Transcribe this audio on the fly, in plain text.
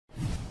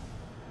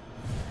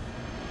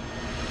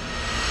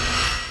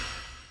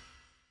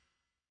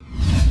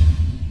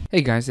Hey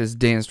guys, it's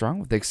Dan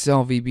Strong with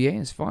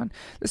ExcelVbaIsFun.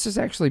 This is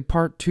actually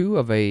part 2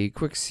 of a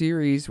quick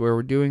series where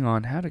we're doing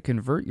on how to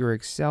convert your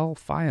Excel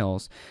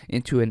files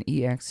into an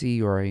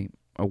EXE or a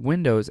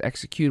Windows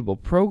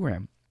executable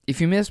program. If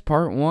you missed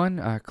part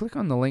 1, click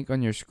on the link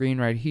on your screen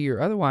right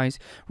here. Otherwise,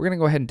 we're going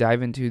to go ahead and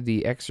dive into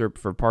the excerpt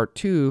for part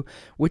 2,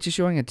 which is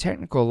showing a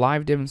technical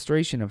live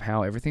demonstration of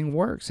how everything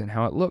works and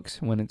how it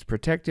looks when it's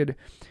protected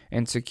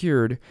and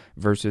secured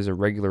versus a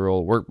regular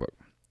old workbook.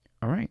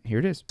 All right, here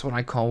it is. That's what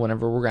I call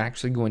whenever we're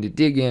actually going to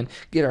dig in,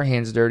 get our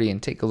hands dirty,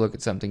 and take a look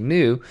at something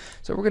new.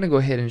 So we're going to go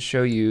ahead and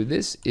show you,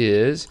 this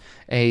is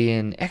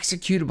an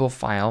executable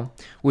file,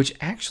 which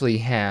actually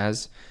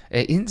has,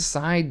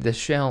 inside the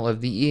shell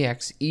of the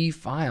EXE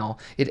file,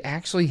 it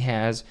actually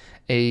has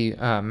a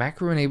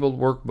macro-enabled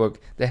workbook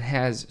that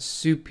has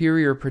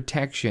superior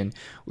protection.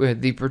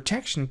 The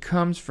protection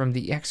comes from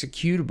the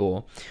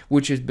executable,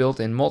 which is built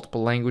in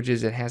multiple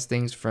languages. It has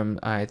things from,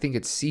 I think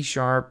it's C#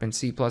 and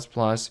C++,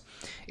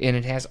 and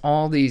it has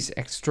all these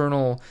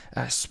external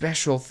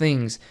special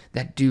things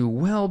that do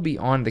well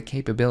beyond the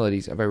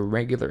capabilities of a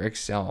regular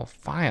Excel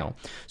file.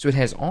 So it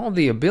has all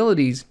the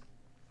abilities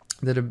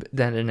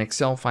that an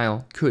Excel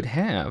file could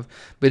have,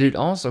 but it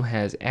also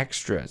has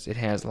extras. It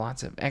has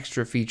lots of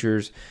extra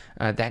features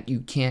that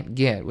you can't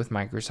get with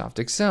Microsoft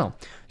Excel.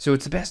 So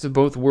it's the best of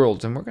both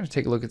worlds, and we're going to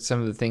take a look at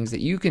some of the things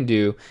that you can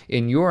do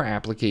in your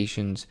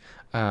applications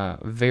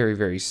very,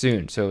 very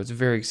soon. So it's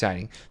very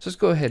exciting. So let's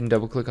go ahead and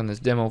double click on this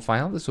demo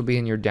file. This will be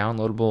in your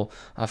downloadable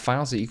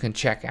files that you can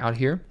check out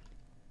here.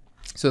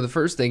 So the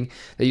first thing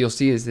that you'll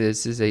see is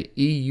this is a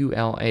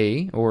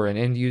EULA, or an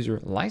end user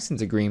license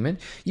agreement.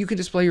 You can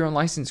display your own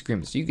license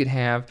agreements. You could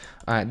have,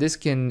 this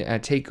can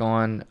take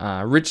on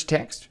rich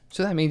text.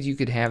 So that means you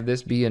could have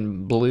this be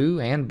in blue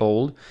and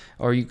bold,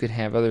 or you could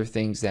have other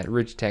things that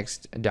rich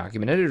text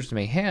document editors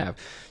may have.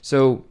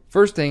 So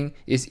first thing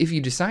is, if you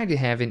decide to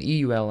have an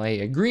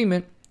EULA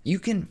agreement, you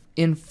can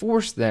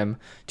enforce them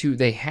to,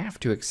 they have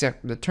to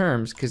accept the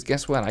terms, because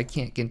guess what? I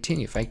can't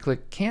continue. If I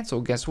click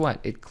cancel, guess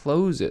what? It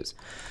closes.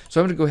 So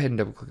I'm going to go ahead and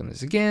double click on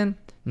this again.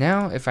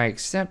 Now, if I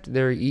accept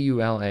their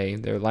EULA,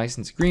 their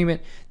license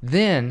agreement,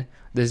 then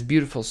this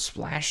beautiful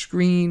splash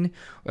screen,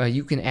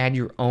 you can add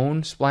your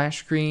own splash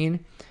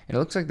screen. And it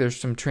looks like there's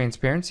some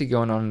transparency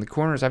going on in the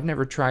corners. I've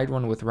never tried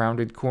one with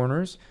rounded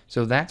corners,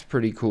 so that's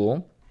pretty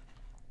cool.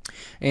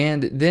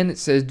 And then it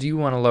says, do you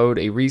want to load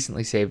a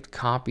recently saved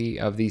copy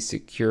of the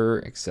secure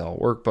Excel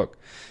workbook?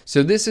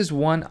 So this is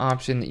one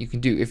option that you can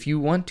do. If you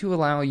want to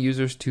allow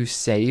users to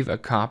save a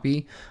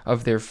copy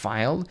of their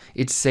file,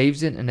 it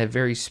saves it in a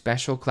very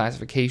special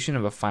classification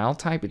of a file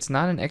type. It's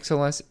not an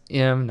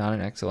XLSM, not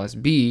an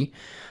XLSB,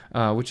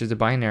 which is a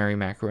binary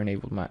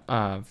macro-enabled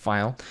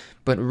file,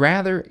 but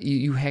rather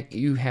you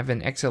have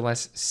an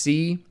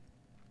XLSC,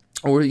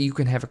 or you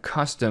can have a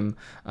custom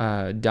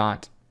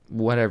dot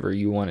whatever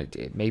you want it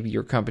to. Maybe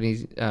your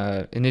company's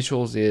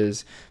initials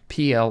is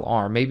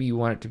PLR. Maybe you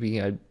want it to be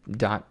a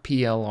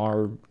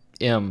 .plrm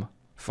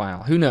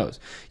file. Who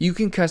knows? You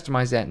can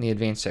customize that in the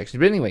advanced section.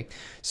 But anyway,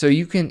 so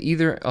you can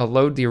either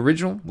load the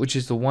original, which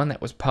is the one that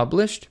was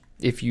published,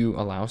 if you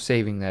allow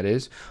saving, that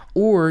is,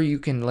 or you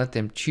can let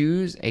them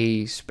choose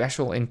a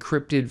special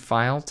encrypted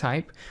file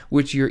type,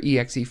 which your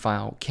EXE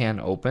file can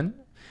open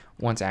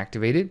once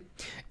activated,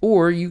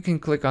 or you can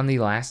click on the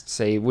last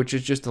save, which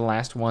is just the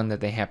last one that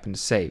they happen to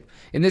save.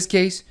 In this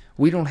case,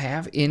 we don't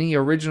have any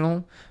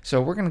original, so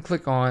we're going to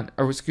click on,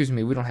 or excuse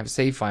me, we don't have a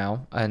save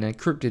file, an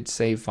encrypted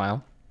save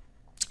file,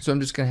 so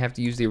I'm just going to have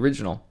to use the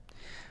original.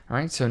 All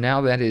right, so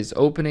now that is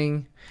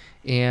opening,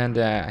 and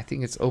I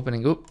think it's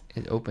opening. Oop,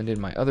 it opened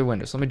in my other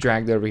window, so let me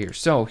drag that over here.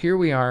 So here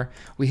we are.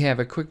 We have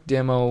a quick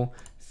demo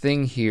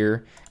thing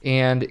here,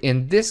 and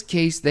in this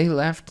case, they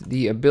left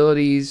the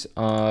abilities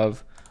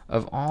of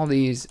all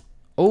these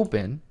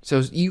open, so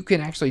you can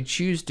actually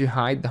choose to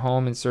hide the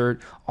home insert.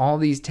 All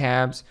these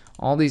tabs,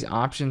 all these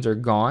options are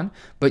gone,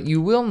 but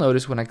you will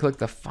notice when I click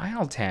the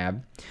file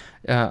tab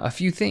a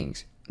few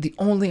things. The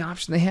only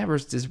option they have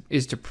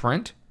is to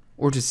print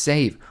or to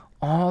save.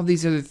 All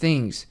these other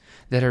things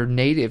that are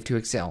native to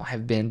Excel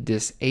have been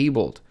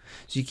disabled.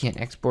 So you can't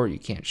export, you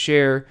can't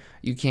share,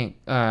 you can't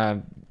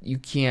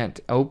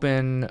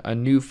open a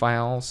new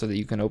file so that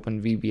you can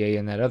open VBA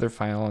in that other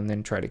file and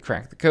then try to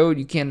crack the code.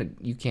 You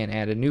can't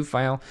add a new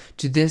file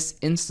to this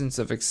instance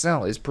of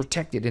Excel. Is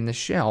protected in the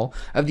shell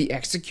of the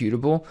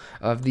executable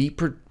of the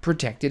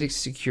protected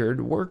secured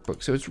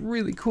workbook. So it's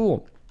really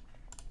cool.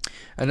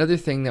 Another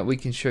thing that we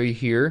can show you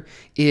here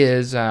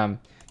is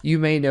you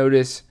may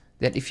notice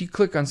that if you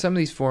click on some of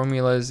these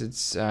formulas,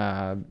 it's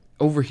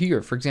over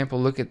here. For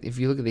example, if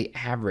you look at the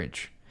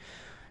average,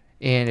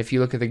 and if you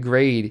look at the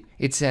grade,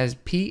 it says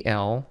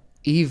PL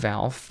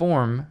eval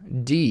form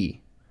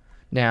D.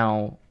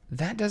 Now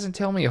that doesn't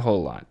tell me a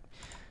whole lot.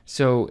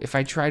 So if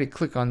I try to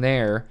click on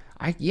there,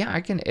 I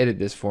can edit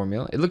this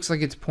formula. It looks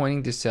like it's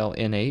pointing to cell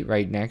N8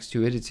 right next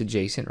to it. It's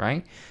adjacent,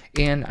 right?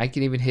 And I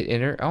can even hit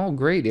enter. Oh,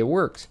 great, it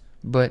works.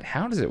 But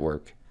how does it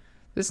work?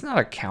 This is not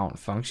a count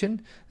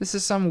function. This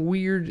is some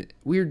weird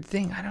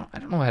thing. I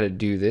don't know how to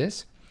do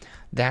this.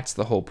 That's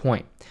the whole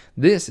point.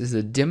 This is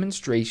a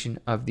demonstration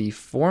of the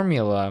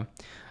formula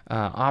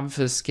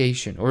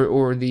obfuscation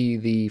or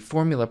the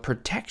formula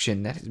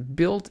protection that is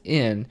built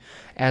in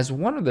as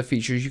one of the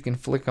features you can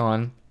flick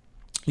on.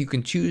 You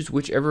can choose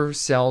whichever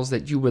cells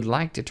that you would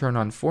like to turn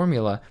on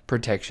formula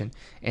protection,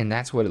 and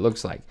that's what it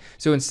looks like.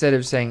 So instead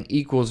of saying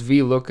equals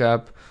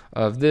VLOOKUP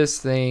of this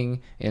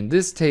thing in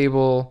this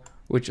table,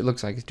 which it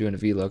looks like it's doing a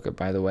VLOOKUP,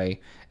 by the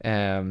way,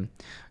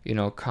 you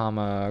know,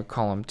 comma,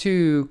 column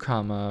 2,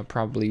 comma,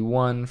 probably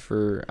 1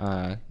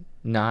 for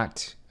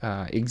not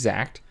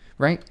exact,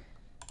 right?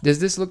 Does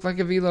this look like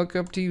a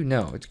VLOOKUP to you?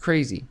 No, it's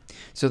crazy.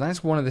 So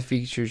that's one of the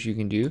features you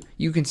can do.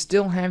 You can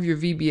still have your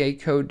VBA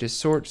code to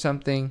sort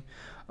something,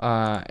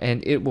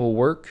 and it will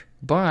work,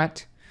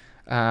 but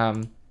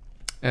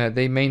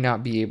they may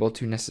not be able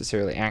to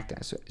necessarily act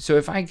as it. So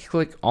if I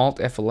click Alt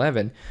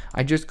F11,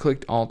 I just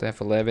clicked Alt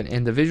F11,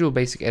 and the Visual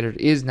Basic Editor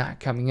is not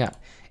coming up.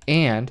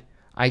 And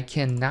I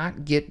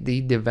cannot get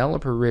the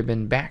developer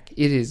ribbon back.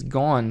 It is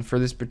gone for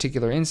this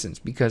particular instance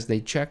because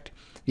they checked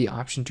the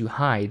option to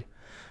hide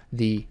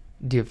the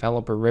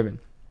developer ribbon.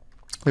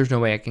 There's no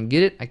way I can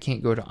get it. I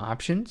can't go to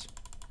options.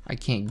 I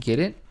can't get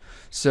it.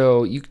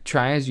 So you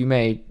try as you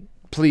may,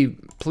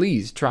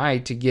 please try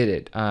to get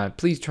it.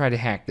 Please try to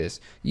hack this.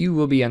 You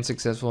will be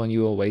unsuccessful and you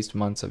will waste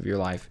months of your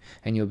life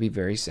and you'll be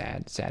very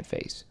sad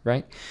face,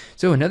 right?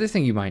 So another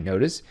thing you might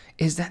notice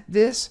is that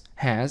this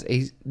has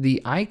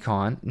the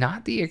icon,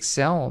 not the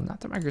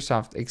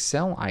Microsoft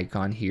Excel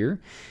icon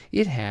here.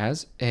 It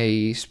has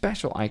a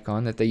special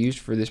icon that they used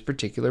for this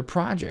particular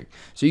project.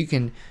 So you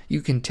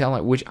can tell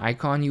it which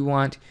icon you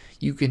want.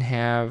 You can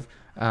have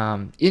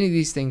any of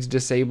these things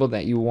disabled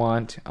that you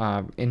want,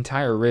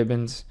 entire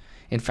ribbons.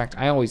 In fact,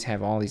 I always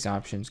have all these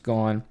options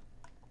gone.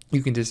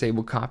 You can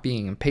disable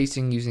copying and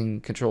pasting using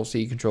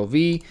Control-C,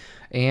 Control-V,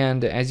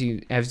 and as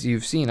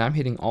you've seen, I'm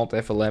hitting Alt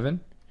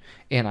F11,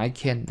 and I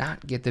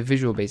cannot get the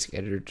Visual Basic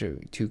Editor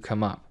to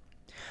come up.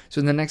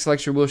 So in the next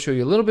lecture, we'll show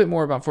you a little bit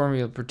more about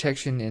formula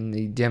protection in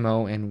the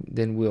demo, and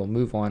then we'll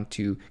move on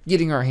to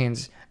getting our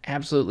hands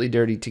absolutely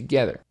dirty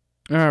together.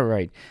 All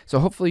right, so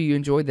hopefully you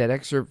enjoyed that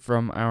excerpt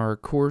from our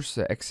course,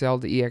 Excel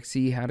to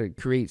EXE, how to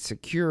create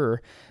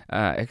secure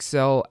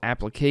Excel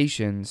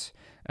applications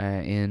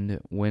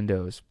in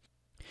Windows.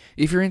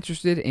 If you're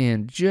interested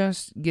in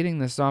just getting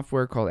the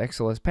software called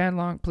XLS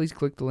Padlock, please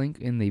click the link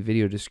in the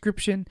video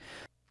description.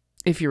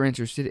 If you're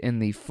interested in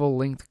the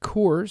full-length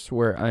course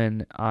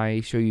wherein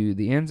I show you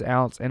the ins,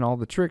 outs, and all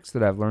the tricks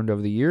that I've learned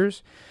over the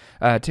years,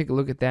 take a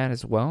look at that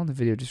as well in the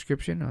video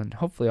description, and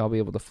hopefully I'll be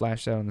able to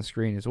flash that on the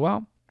screen as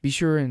well. Be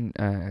sure and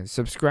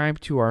subscribe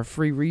to our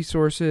free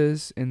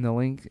resources in the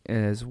link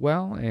as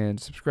well, and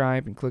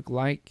subscribe and click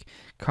like,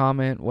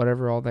 comment,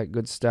 whatever, all that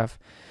good stuff.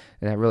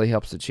 And that really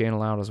helps the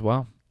channel out as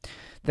well.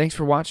 Thanks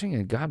for watching,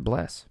 and God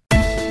bless.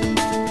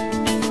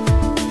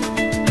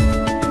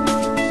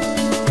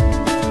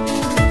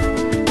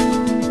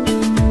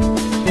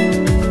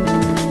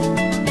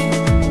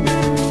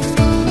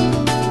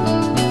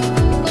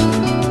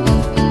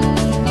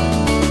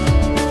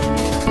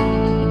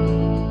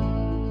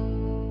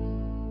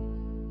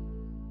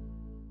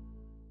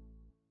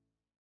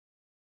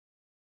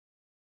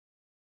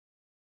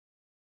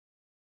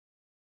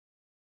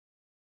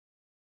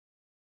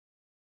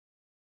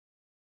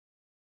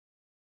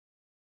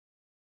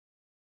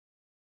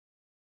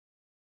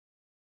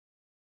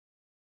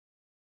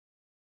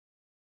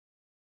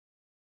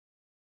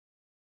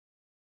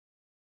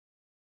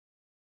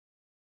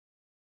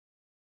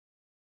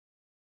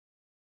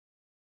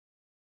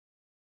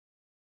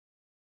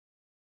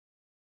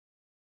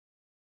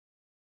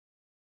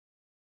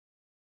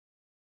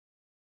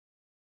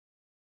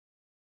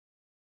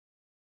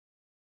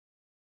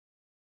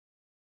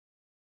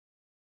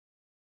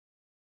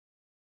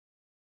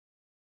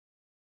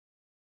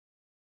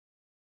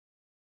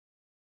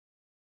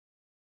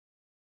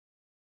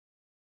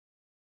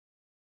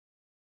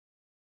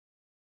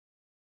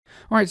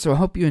 All right, so I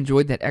hope you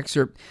enjoyed that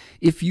excerpt.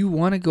 If you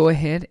want to go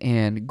ahead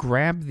and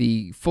grab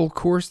the full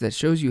course that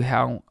shows you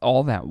how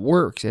all that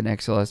works in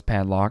XLS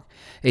Padlock,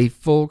 a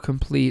full,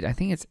 complete, I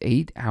think it's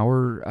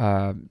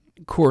 8-hour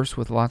course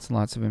with lots and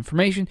lots of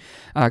information,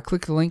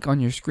 click the link on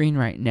your screen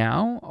right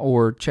now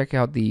or check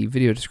out the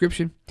video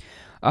description.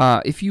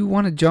 If you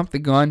want to jump the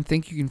gun,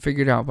 think you can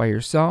figure it out by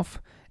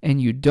yourself, and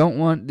you don't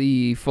want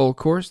the full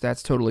course,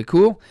 that's totally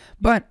cool.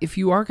 But if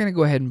you are going to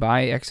go ahead and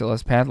buy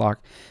XLS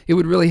Padlock, it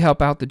would really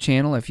help out the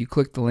channel if you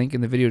click the link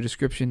in the video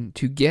description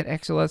to get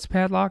XLS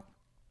Padlock,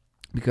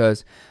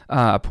 because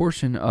a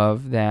portion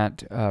of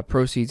that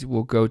proceeds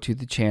will go to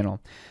the channel.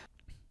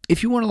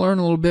 If you want to learn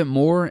a little bit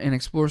more and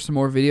explore some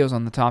more videos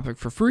on the topic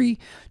for free,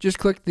 just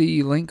click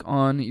the link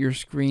on your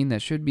screen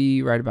that should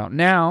be right about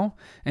now,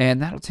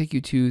 and that'll take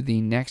you to the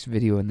next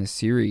video in this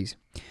series.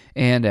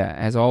 And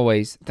as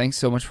always, thanks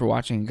so much for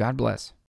watching. God bless.